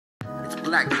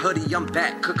like Hoody, I'm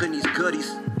back cooking these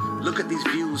goodies. Look at these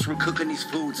views from cooking these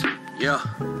foods. Yeah,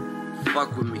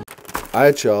 fuck with me.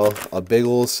 Alright, y'all, a big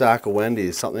old sack of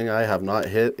Wendy's, something I have not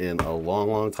hit in a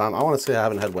long time. I want to say I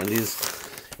haven't had Wendy's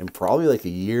in probably like a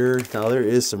year. Now, there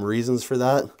is some reasons for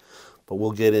that, but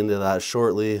we'll get into that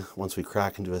shortly once we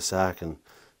crack into a sack and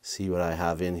see what I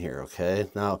have in here, okay?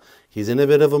 Now, he's in a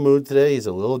bit of a mood today. He's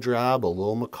a little drab, a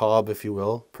little macabre, if you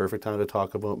will. Perfect time to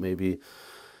talk about maybe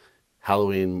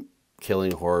Halloween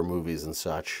killing horror movies and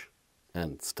such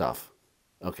and stuff.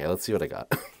 Okay, let's see what I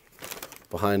got.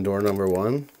 Behind door number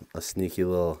 1, a sneaky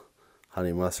little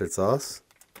honey mustard sauce.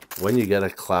 When you get a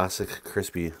classic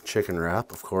crispy chicken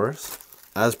wrap, of course.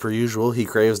 As per usual, he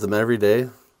craves them every day.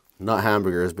 Not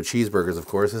hamburgers, but cheeseburgers, of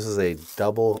course. This is a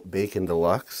double bacon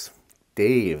deluxe.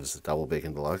 Dave's double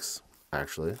bacon deluxe,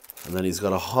 actually. And then he's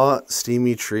got a hot,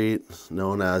 steamy treat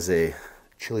known as a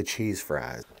chili cheese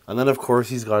fries. And then, of course,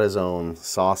 he's got his own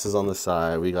sauces on the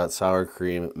side. We got sour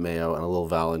cream, mayo, and a little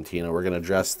Valentina. We're going to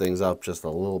dress things up just a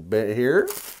little bit here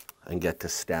and get to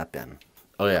stepping.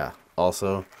 Oh, yeah.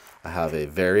 Also, I have a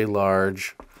very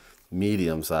large,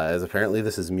 medium size. Apparently,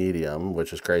 this is medium,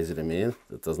 which is crazy to me.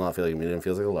 It does not feel like a medium. It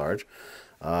feels like a large.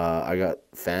 I got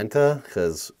Fanta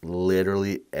because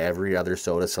literally every other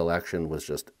soda selection was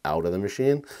just out of the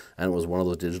machine. And it was one of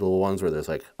those digital ones where there's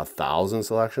like 1,000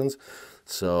 selections.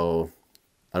 So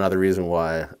another reason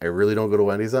why I really don't go to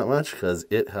Wendy's that much, because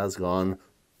it has gone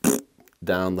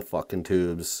down the fucking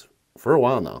tubes for a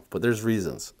while now. But there's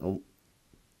reasons. I'll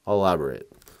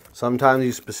elaborate. Sometimes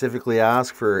you specifically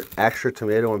ask for extra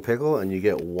tomato and pickle and you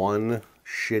get one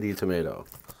shitty tomato.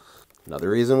 Another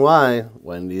reason why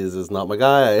Wendy's is not my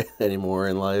guy anymore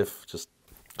in life, just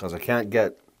because I can't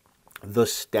get the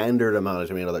standard amount of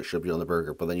tomato that should be on the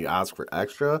burger, but then you ask for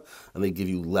extra and they give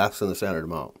you less than the standard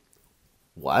amount.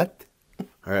 What?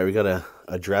 All right, we gotta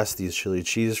address these chili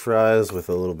cheese fries with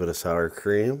a little bit of sour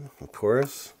cream, of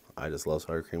course. I just love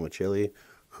sour cream with chili.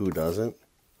 Who doesn't?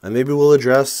 And maybe we'll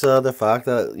address the fact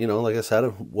that, you know, like I said, I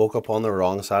woke up on the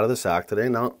wrong side of the sack today.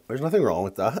 Now, there's nothing wrong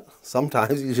with that.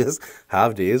 Sometimes you just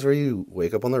have days where you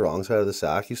wake up on the wrong side of the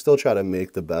sack. You still try to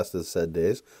make the best of said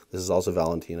days. This is also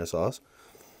Valentina sauce.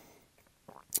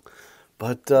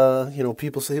 But, you know,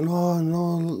 people say, no,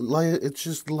 it's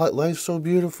just, life's so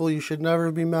beautiful. You should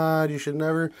never be mad. You should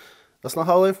never. That's not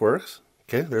how life works.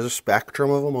 Okay, there's a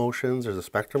spectrum of emotions. There's a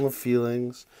spectrum of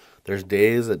feelings. There's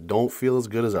days that don't feel as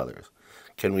good as others.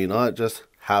 Can we not just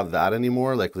have that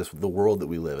anymore? Like the world that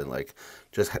we live in, like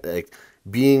just like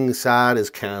being sad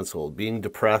is canceled. Being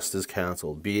depressed is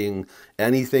canceled. Being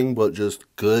anything but just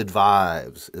good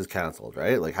vibes is canceled,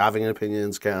 right? Like having an opinion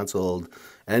is canceled.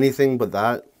 Anything but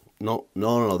that. No,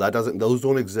 that doesn't, those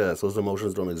don't exist. Those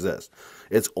emotions don't exist.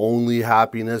 It's only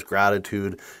happiness,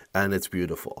 gratitude, and it's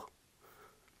beautiful.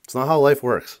 It's not how life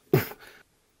works.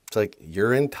 It's like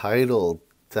you're entitled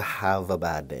to have a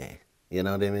bad day. You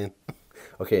know what I mean?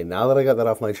 Okay, now that I got that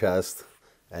off my chest,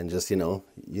 and just, you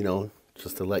know,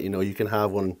 just to let you know you can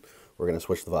have one, we're going to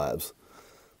switch the vibes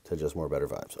to just more better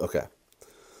vibes. Okay.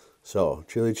 So,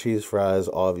 chili cheese fries,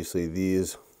 obviously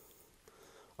these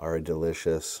are a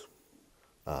delicious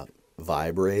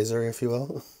vibe raiser, if you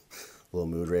will. A little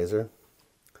mood raiser.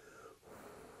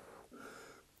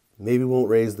 Maybe won't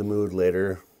raise the mood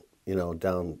later, you know,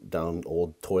 down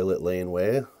old toilet lane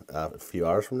way a few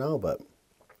hours from now, but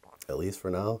at least for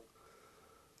now,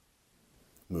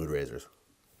 mood raisers.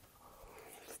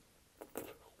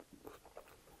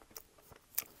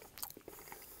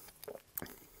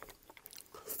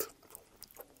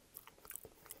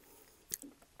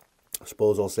 I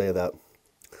suppose I'll say that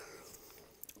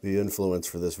the influence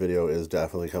for this video is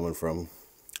definitely coming from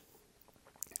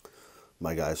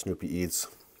my guy Snoopy Eats,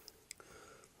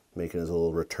 making his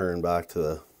little return back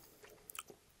to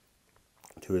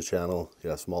his channel.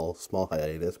 Yeah, small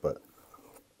hiatus, but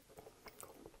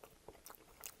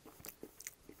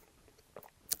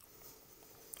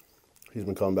he's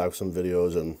been coming back with some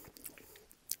videos, and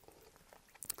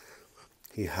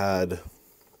he had,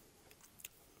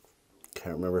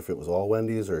 can't remember if it was all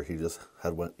Wendy's or he just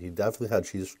had, he definitely had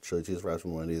chili cheese fries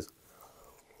from Wendy's.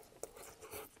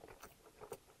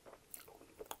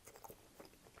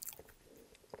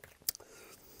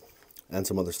 And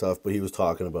some other stuff, but he was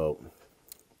talking about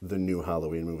the new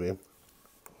Halloween movie,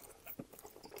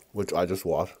 which I just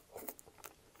watched.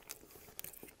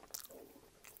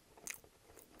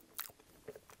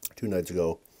 Two nights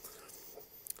ago,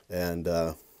 and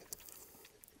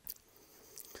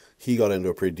he got into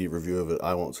a pretty deep review of it.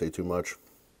 I won't say too much,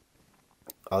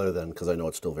 other than because I know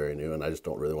it's still very new, and I just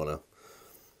don't really want to,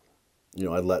 you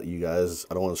know, I'd let you guys,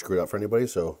 I don't want to screw it up for anybody,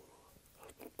 so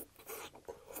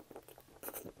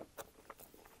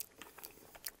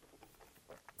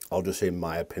I'll just say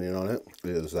my opinion on it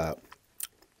is that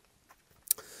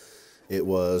it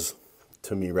was,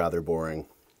 to me, rather boring.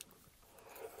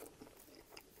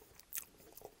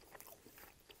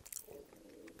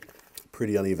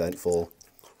 Pretty uneventful.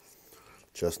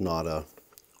 Just not a...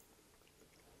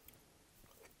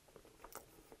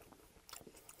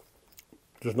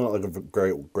 Just not like a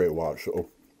great watch. So,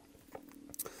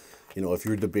 you know, if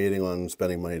you're debating on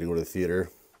spending money to go to the theater,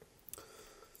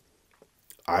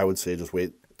 I would say just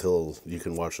wait till you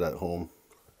can watch it at home.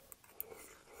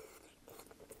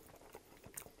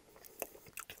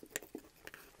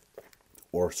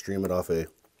 Or stream it off a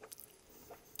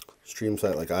stream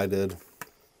site like I did,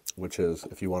 which is,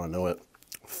 if you want to know it,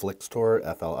 Flixtor,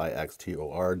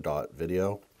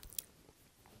 FLIXTOR.video.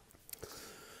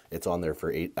 It's on there for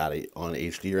on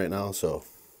HD right now, so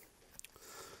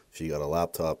if you got a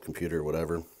laptop, computer,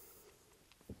 whatever,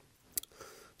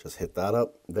 just hit that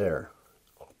up there.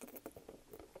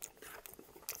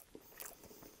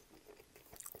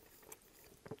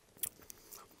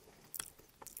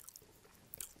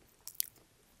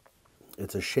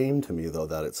 It's a shame to me, though,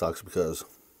 that it sucks because,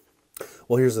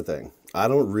 well, here's the thing. I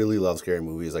don't really love scary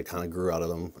movies. I kind of grew out of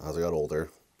them as I got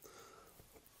older.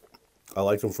 I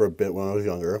liked them for a bit when I was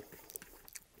younger.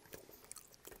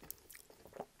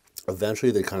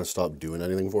 Eventually, they kind of stopped doing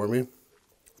anything for me.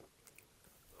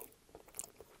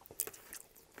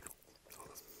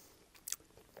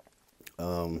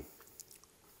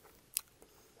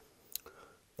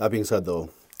 That being said, though,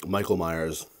 Michael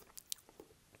Myers,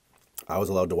 I was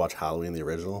allowed to watch Halloween, the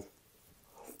original.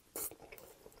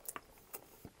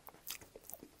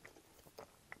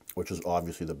 Which is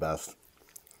obviously the best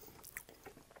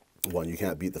one. You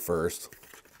can't beat the first.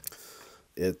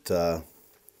 I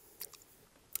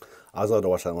was allowed to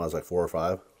watch that when I was like 4 or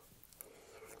 5.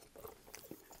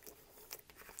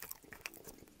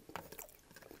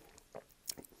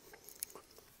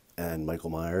 And Michael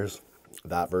Myers,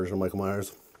 that version of Michael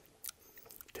Myers,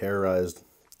 terrorized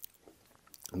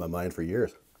my mind for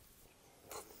years.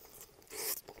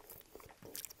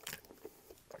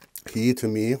 He, to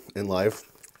me, in life,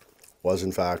 was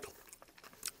in fact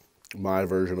my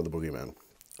version of the boogeyman.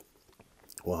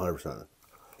 100%.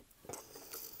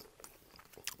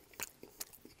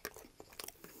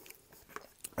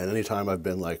 And anytime I've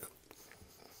been like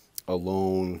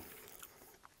alone,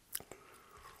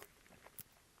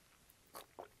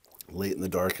 late in the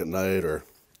dark at night, or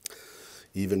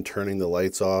even turning the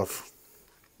lights off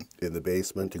in the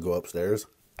basement to go upstairs,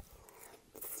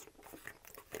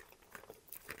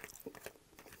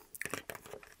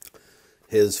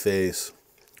 his face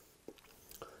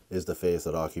is the face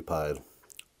that occupied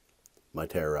my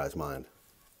terrorized mind.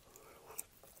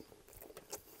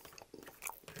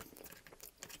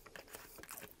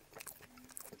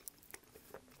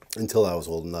 Until I was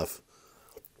old enough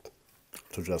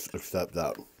to just accept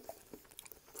that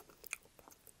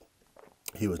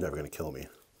he was never going to kill me.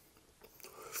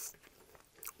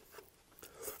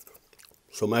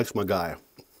 So Mike's my guy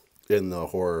in the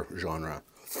horror genre.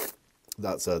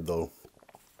 That said, though,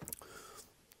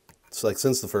 it's like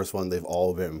since the first one, they've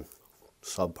all been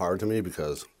subpar to me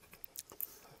because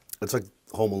it's like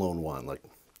Home Alone 1. Like,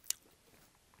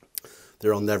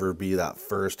 there'll never be that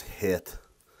first hit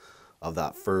of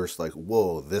that first, like,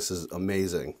 whoa, this is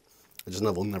amazing. It just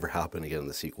will never happen again in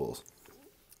the sequels.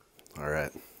 All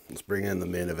right, let's bring in the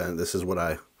main event. This is what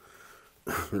I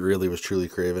really was truly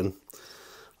craving.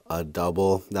 A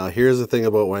double. Now, here's the thing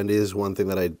about Wendy's. One thing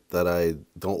that I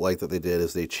don't like that they did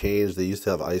is they changed. They used to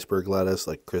have iceberg lettuce,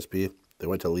 like crispy. They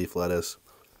went to leaf lettuce.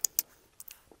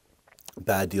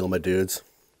 Bad deal, my dudes.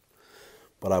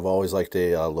 But I've always liked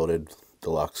a loaded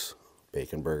deluxe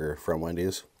bacon burger from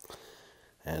Wendy's.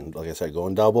 And like I said,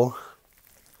 going double.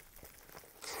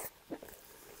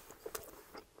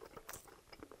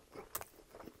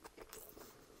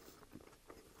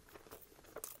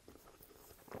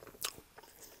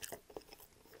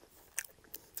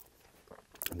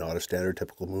 Not a standard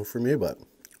typical move for me, but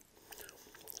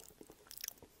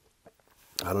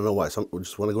I don't know why. We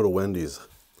just want to go to Wendy's.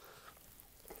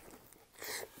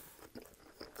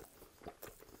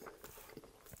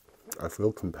 I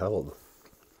feel compelled.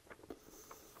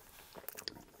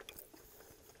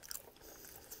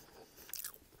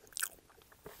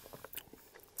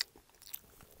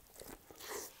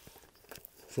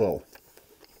 So,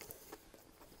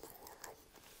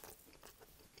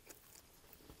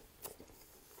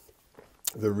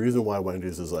 the reason why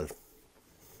Wendy's is like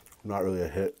not really a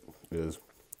hit is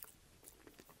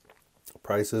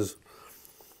prices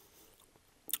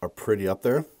are pretty up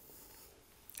there.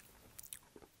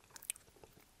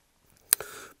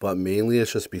 But mainly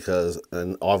it's just because,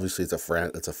 and obviously it's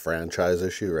a franchise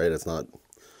issue, right? It's not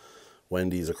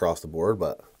Wendy's across the board,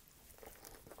 but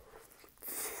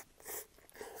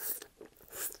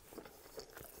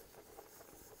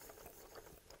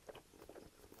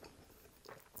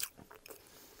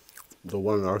the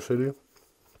one in our city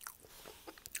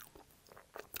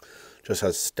just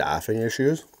has staffing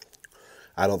issues.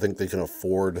 I don't think they can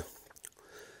afford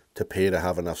to pay to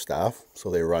have enough staff, so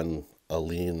they run a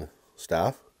lean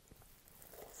staff.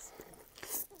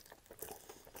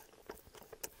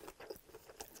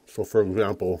 So for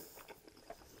example,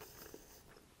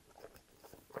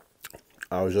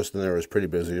 I was just in there, it was pretty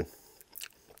busy.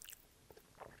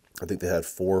 I think they had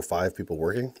 4 or 5 people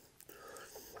working.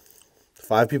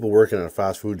 5 people working at a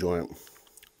fast food joint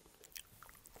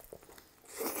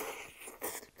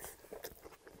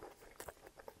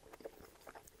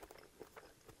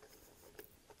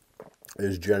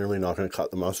is generally not going to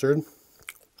cut the mustard.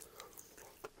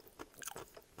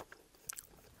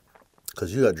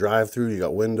 Because you got drive-through, you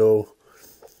got window,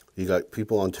 you got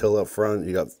people on till up front,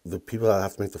 you got the people that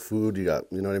have to make the food, you got,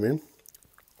 you know what I mean?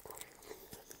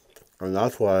 And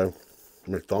that's why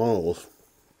McDonald's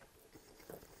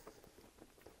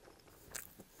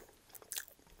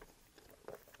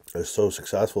is so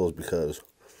successful, is because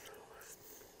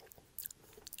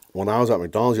when I was at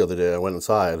McDonald's the other day, I went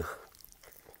inside.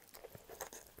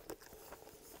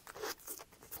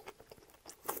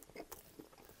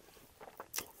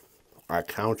 I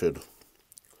counted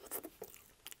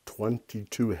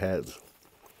 22 heads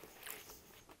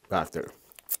back there.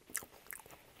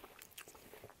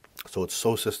 So it's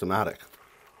so systematic.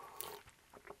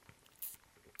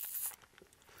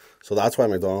 So that's why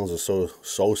McDonald's is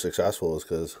so successful, is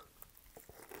because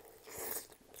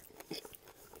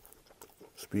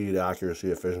speed,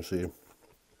 accuracy, efficiency.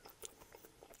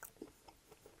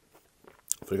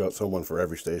 They got someone for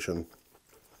every station.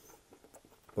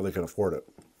 Well, they can afford it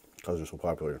because they're so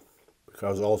popular.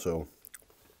 Because also,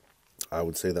 I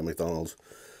would say that McDonald's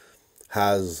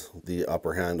has the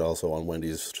upper hand also on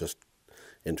Wendy's, just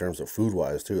in terms of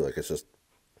food-wise too. Like, it's just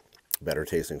better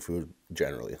tasting food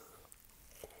generally.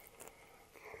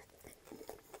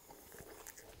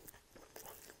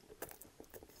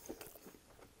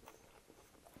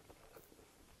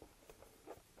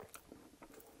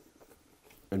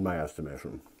 In my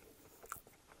estimation.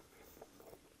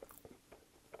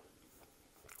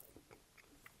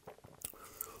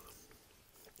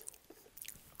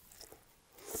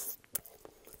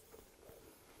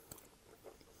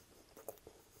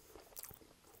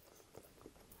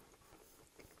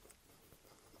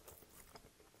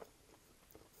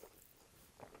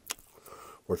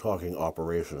 We're talking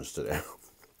operations today.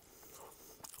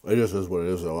 It just is what it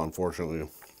is, though, unfortunately.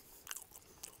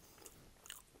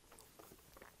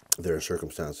 There are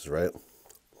circumstances, right?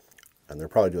 And they're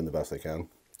probably doing the best they can.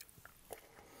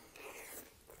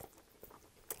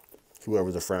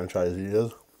 Whoever the franchisee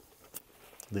is,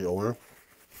 the owner,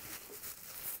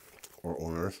 or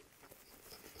owners,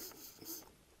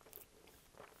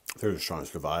 they're just trying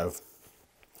to survive.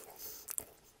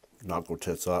 Not go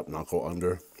tits up, not go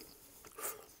under.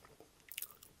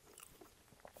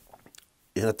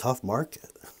 In a tough market.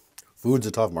 Food's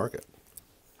a tough market.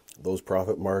 Those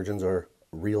profit margins are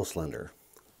real slender.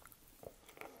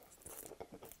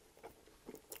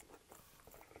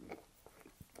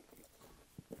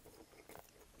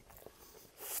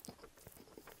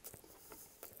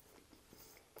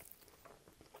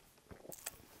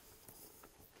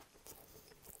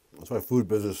 That's why food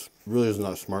business really is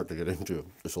not smart to get into.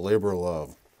 It's a labor of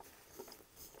love.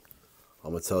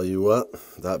 I'm gonna tell you what,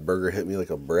 that burger hit me like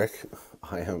a brick.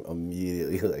 I am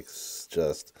immediately like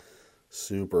just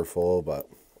super full, but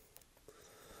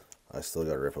I still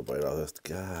gotta rip a bite out of this.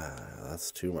 God,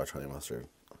 that's too much honey mustard.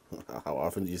 How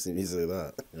often do you see me say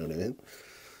that? You know what I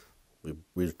mean?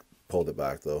 We pulled it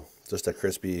back though. Just a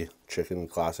crispy chicken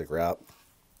classic wrap.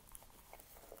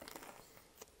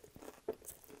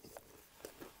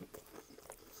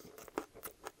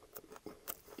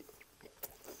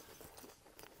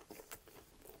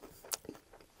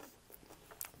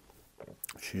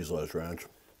 Cheese lettuce ranch.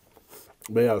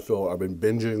 But yeah, so I've been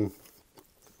binging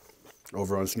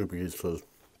over on Snoopy Eats because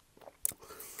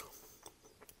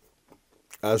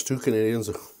as two Canadians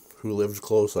who lived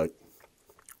close, like,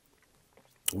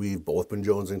 we've both been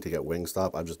jonesing to get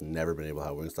Wingstop. I've just never been able to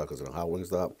have Wingstop because I don't have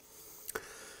Wingstop.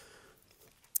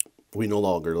 We no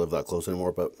longer live that close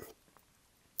anymore, but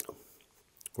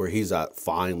where he's at,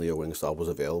 finally a Wingstop was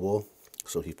available.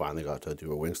 So he finally got to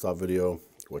do a Wingstop video,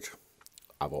 which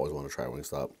I've always wanted to try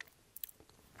Wingstop.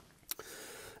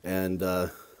 And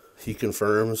he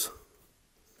confirms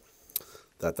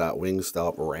that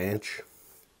Wingstop ranch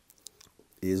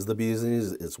is the bee's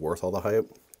knees. It's worth all the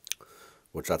hype,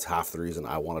 which that's half the reason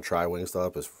I want to try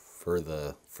Wingstop is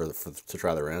to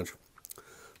try the ranch.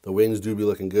 The wings do be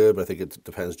looking good, but I think it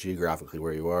depends geographically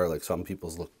where you are. Like some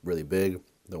people's look really big.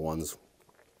 The ones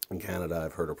in Canada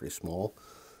I've heard are pretty small.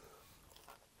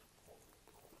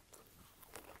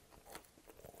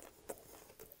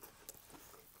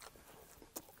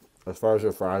 As far as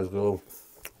their fries go,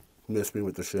 miss me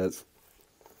with the shits.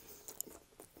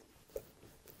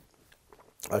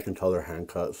 I can tell they're hand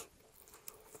cuts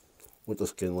with the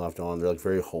skin left on. They're like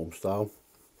very home style.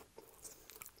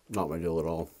 Not my deal at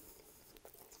all.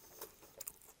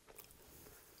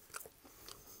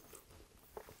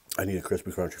 I need a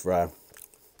crispy, crunchy fry.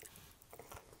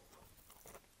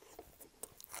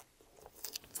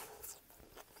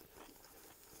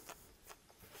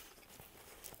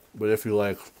 But if you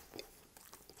like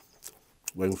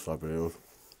Wingstop videos,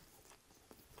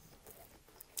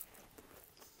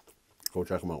 go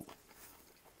check them out.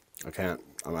 I can't.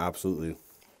 I'm absolutely,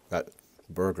 that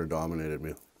burger dominated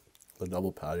me. The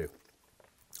double patty,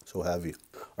 so heavy.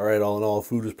 All right, all in all,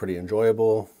 food is pretty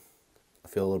enjoyable. I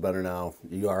feel a little better now.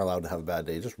 You are allowed to have a bad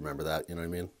day. Just remember that, you know what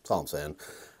I mean? That's all I'm saying.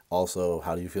 Also,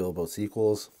 how do you feel about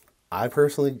sequels? I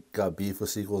personally got beef with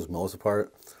sequels most of the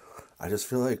part. I just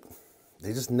feel like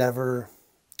they just never,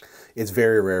 it's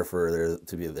very rare for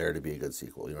there to be a good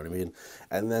sequel, you know what I mean?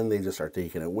 And then they just start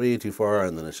taking it way too far,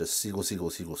 and then it's just sequels.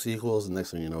 And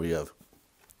next thing you know, you have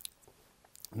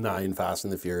 9 Fast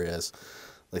and the Furious.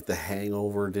 Like The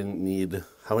Hangover didn't need,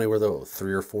 how many were those?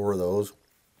 3 or 4 of those.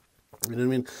 You know what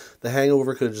I mean? The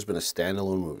Hangover could have just been a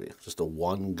standalone movie, just a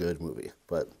one good movie.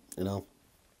 But, you know,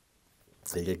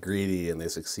 they get greedy and they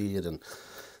succeed and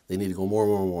they need to go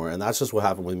more. And that's just what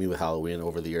happened with me with Halloween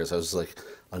over the years. I was just like,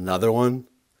 another one.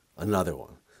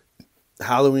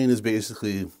 Halloween is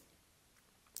basically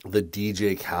the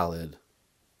DJ Khaled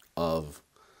of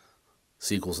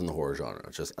sequels in the horror genre.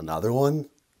 It's just another one,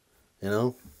 you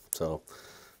know? So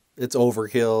it's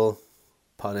overkill,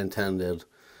 pun intended.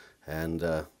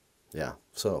 And, yeah,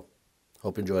 so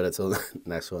hope you enjoyed it. Till the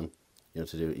next one, you know what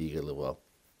to do. Eat good, live well.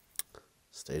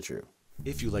 Stay true.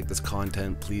 If you like this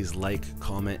content, please like,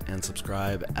 comment, and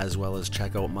subscribe, as well as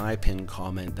check out my pinned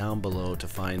comment down below to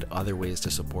find other ways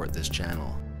to support this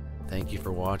channel. Thank you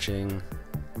for watching.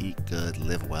 Eat good,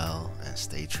 live well, and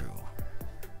stay true.